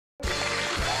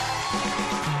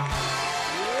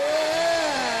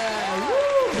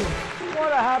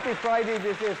happy Friday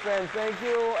this is, friends. Thank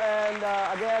you. And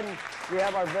again, we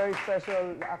have our very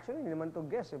special, actually, hindi naman to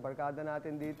guest, barkada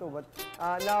natin dito. But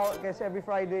now, kasi every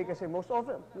Friday, kasi most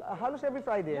often, halos every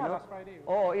Friday, no? Last Friday.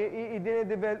 Oo,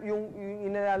 i-develop, yung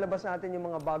inalalabas natin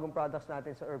yung mga bagong products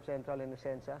natin sa Herb Central and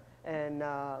Essensa. And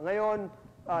ngayon,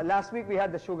 last week we had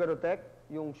the Sugar Protect,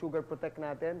 yung Sugar Protect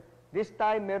natin. This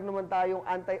time, meron naman tayong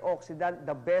antioxidant,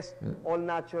 the best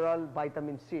all-natural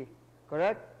vitamin C.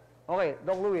 Correct? Okay,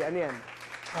 Doc Louie, ano yan?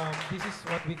 This is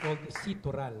what we call the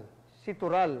CEETURAL.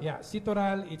 CEETURAL. Yeah,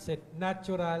 CEETURAL, it's a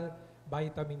natural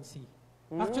vitamin C.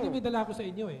 Actually, may dala ko sa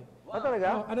inyo eh.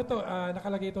 Talaga? Ano to,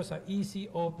 nakalagay ito sa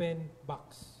Easy Open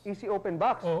Box. Easy Open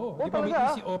Box? Oo, di ba may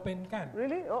talaga? Easy Open can?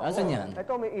 Really? Asan yan?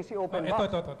 Ito, may Easy Open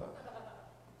Box. Ito.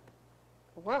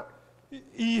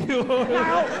 Iyo.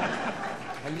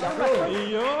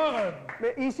 Iyon!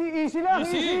 May easy lang.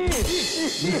 Easy.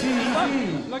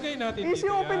 Lagay natin Easy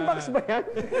dito Open yan. Box ba yan?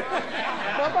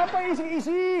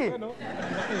 Mapapa-easy. Ano?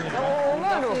 Oo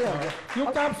nga, no? Yung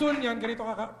capsule niyan, ganito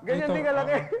ka. Ganyan din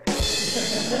kalaki.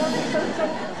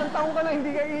 Isang taong ka na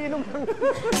hindi ka iinom ng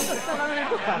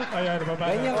Ayan, baba.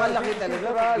 Ganyan kalaki talaga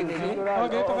pag pinili.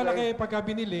 Ganito kalaki pagka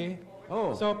binili.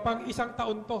 So, pang isang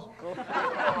taon to.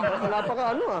 Wala pa ka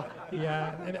ano ah.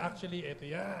 Yan. And actually, ito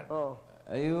yan.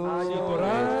 Ayun.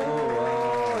 CEETURAL.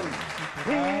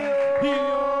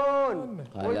 Hiyon!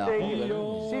 Kala ko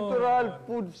CEETURAL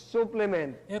Food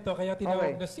Supplement. Ito, kaya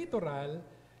tinawag na CEETURAL.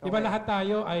 Diba lahat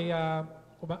tayo ay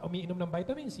umiinom ng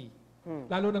vitamin C.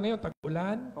 Lalo na ngayon,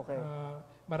 tag-ulan.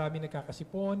 Maraming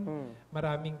nagkakasipon.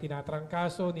 Maraming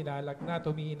tinatrangkaso, nilalagnat,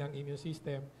 humihina ang immune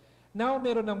system. Now,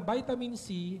 meron ng vitamin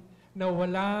C na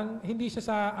hindi siya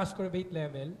sa ascorbate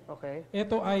level.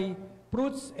 Ito ay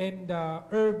fruits and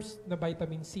herbs na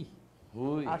vitamin C.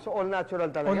 So all natural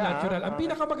talaga. All natural. Ang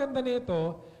pinakamaganda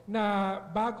nito na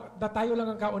tayo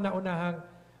lang ang kauna-unahang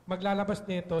maglalabas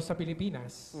nito sa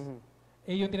Pilipinas,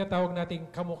 yung tinatawag nating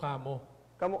Camu Camu.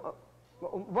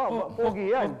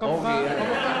 Pogi yan. Pogi yan.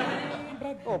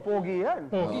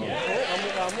 Camu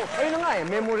Camu. Ayun na nga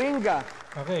Memoringa.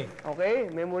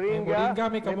 Okay, Memoringa.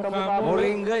 May Camu Camu.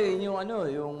 Moringa, yun yung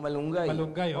yung malunggay.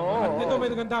 Malunggay. Ito may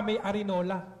ganda, may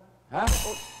Arinola. Ha?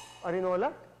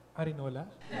 Arinola? Arinola?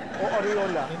 O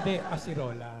Oriola? Hindi,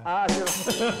 Acerola.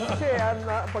 Acerola. Kasi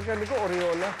pagkali ko,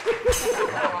 Oriola.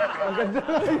 Ang ganda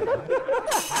lang yun.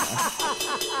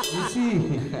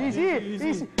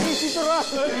 Easy tural.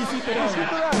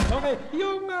 Okay,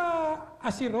 yung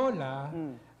Acerola,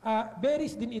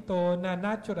 berries din ito na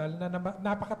natural, na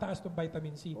napakataas ng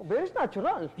vitamin C. Berries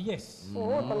natural? Yes.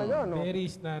 Oo, talaga, no?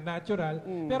 Berries na natural.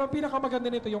 Pero ang pinakamaganda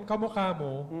nito, yung Camu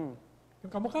Camu. Yung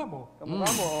Camu Camu.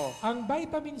 Ang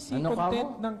vitamin C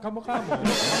content ng Camu Camu,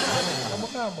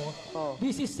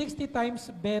 this is 60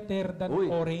 times better than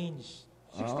orange.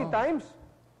 60 times?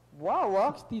 Wow,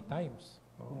 60 times.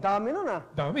 Dami nun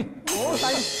Dami.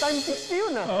 Times 60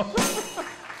 yun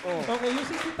Okay, yung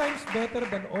 60 times better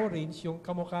than orange, yung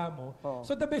Camu Camu.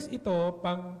 So the best ito,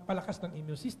 pang palakas ng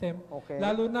immune system,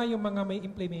 lalo na yung mga may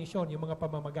inflammation, yung mga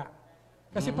pamamaga.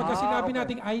 Kasi pagka sinabi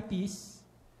nating itis,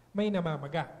 may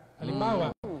namamaga. Halimbawa,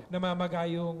 namamaga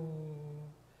yung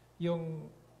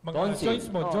mga joints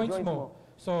mo.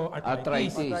 So,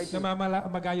 arthritis.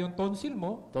 Namamaga yung tonsil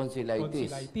mo.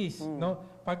 Tonsillitis. No?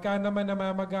 Pagka naman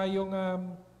namamaga yung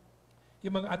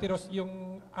mga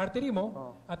yung artery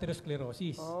mo,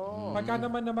 atherosclerosis. Pagka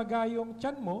naman namaga yung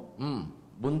tiyan mo,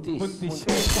 buntis.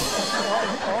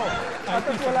 At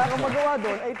wala kang magawa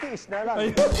doon, ay tiis na lang.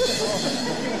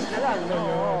 Tiis na lang.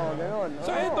 Ganoon.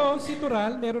 So ito,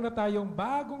 CEETURAL, meron na tayong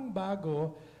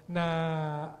bagong-bago na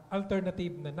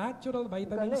alternative na natural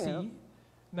vitamin C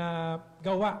na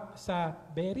gawa sa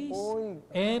berries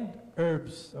and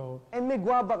herbs. And may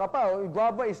guava ka pa.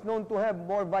 Guava is known to have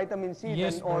more vitamin C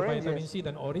than oranges. More vitamin C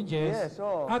than oranges.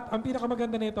 At ang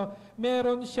pinakamaganda nito,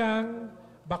 meron siyang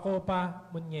Bacopa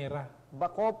Monnieri.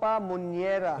 Bacopa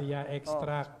Monnieri.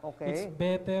 Extract. It's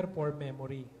better for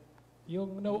memory.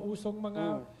 Yung nauusong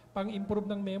mga pang-improve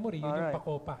ng memory, yun yung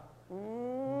Bacopa.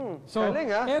 So,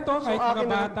 eto, kahit mga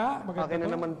bata, maganda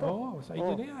naman to. Sa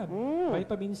inyo na yan.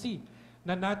 Vitamin C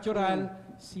na natural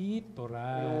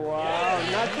CEETURAL. Wow,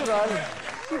 natural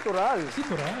CEETURAL.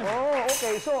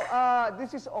 Okay. So,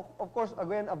 this is, of course,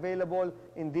 again, available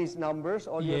in these numbers.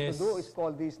 All you have to do is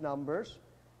call these numbers.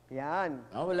 Yan.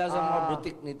 Wala sa mga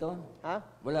butik nito?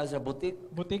 Wala sa butik?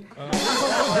 Butik?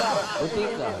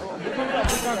 Butik ka.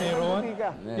 Meron.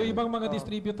 Yung ibang mga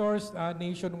distributors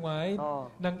nationwide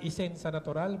ng Essensa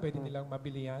Natural, pwede nilang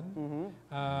mabili yan.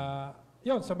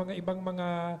 Yun, sa mga ibang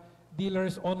mga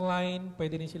dealers online,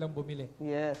 pwede rin silang bumili.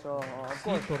 Yes, of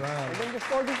course. CEETURAL. And then just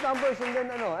call these numbers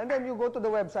and then you go to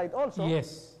the website also.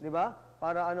 Yes. Di ba?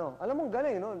 para ano. Alam mo,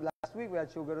 galing, no? Last week we had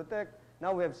Sugarotech,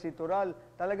 now we have CEETURAL.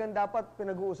 Talagang dapat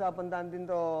pinag-uusapan natin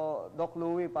to, Doc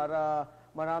Louie, para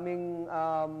maraming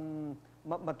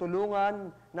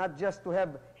matulungan, not just to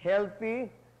have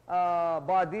healthy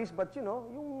bodies, but you know,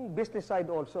 yung business side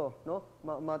also, no?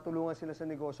 Matulungan sila sa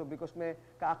negosyo because may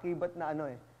kaakibat na ano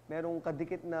merong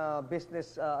kadikit na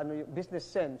business business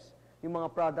sense yung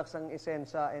mga products ng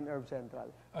Essensa and Herb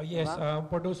Central. Yes,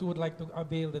 for those who would like to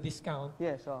avail the discount,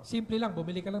 yes, simple lang,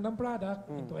 bumili ka lang ng product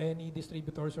into any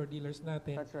distributors or dealers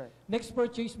natin. That's right. Next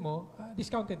purchase mo,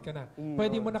 discounted ka na.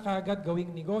 Pwede mo na kagad gawing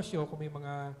negosyo kung may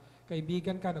mga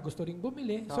kaibigan ka na gusto ring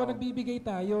bumili. So, nagbibigay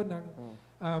tayo ng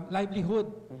livelihood,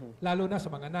 lalo na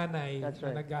sa mga nanay na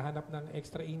naghahanap ng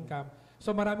extra income.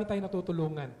 So, marami tayong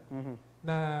natutulungan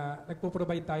na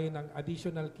nagpo-provide tayo ng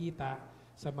additional kita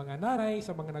sa mga nanay,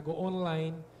 sa mga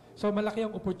nag-o-online. So, malaki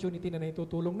ang opportunity na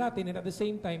naitutulong natin. And at the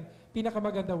same time,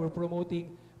 pinakamaganda, we're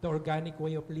promoting the organic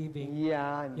way of living.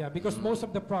 Yan. Yeah, because most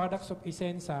of the products of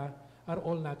Essensa are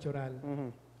all natural.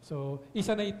 So,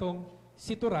 isa na itong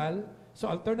CEETURAL. So,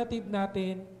 alternative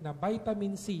natin na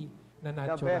vitamin C na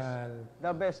natural.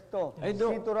 The best to. Ay,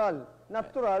 Doc. CEETURAL.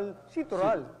 Natural,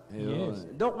 CEETURAL. Yes.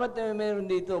 Doc, ba't meron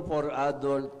dito for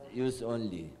adult use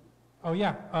only? Oh,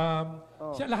 yeah.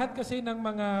 Lahat kasi ng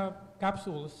mga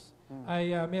capsules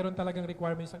ay meron talagang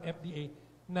requirements ng FDA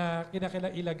na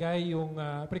ilagay yung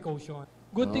precaution.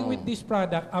 Good thing with this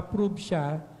product, approved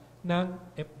siya ng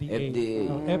FDA.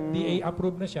 FDA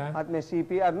approved na siya. At may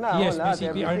CPR na. Yes, may lahat,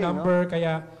 CPR number,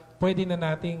 kaya pwede na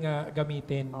nating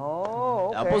gamitin.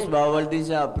 Oh, okay. Tapos bawal din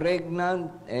sa pregnant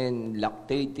and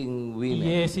lactating women.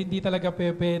 Yes, hindi talaga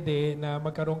pwede na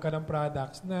magkaroon ka ng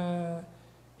products na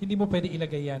hindi mo pwede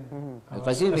ilagay yan.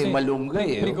 Kasi may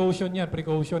malunggay. Precaution yan,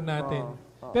 precaution natin.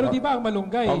 Pero di ba ang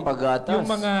malunggay, Pampagatas. yung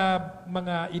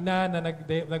mga ina na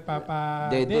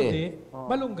nagpapadede,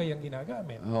 malunggay ang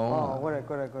ginagamit.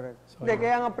 Correct. So, hindi,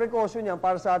 kaya nga precaution yan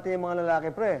para sa ating mga lalaki,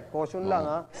 pre. Caution lang,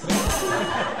 ha?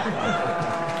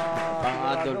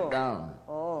 Pang-adult lang.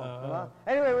 Diba?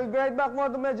 Anyway, we'll be right back more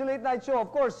to Medyo Late Night Show. Of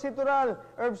course, CEETURAL,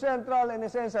 Herb Central, and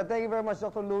Essensa. Thank you very much,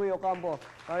 Dr. Louie Ocampo.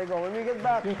 There you go. When we get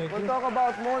back, we'll talk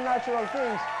about more natural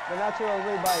things the natural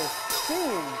way by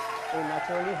singing a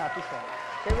naturally happy song.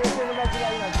 Kaya we're still about to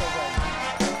Late Night Show, guys.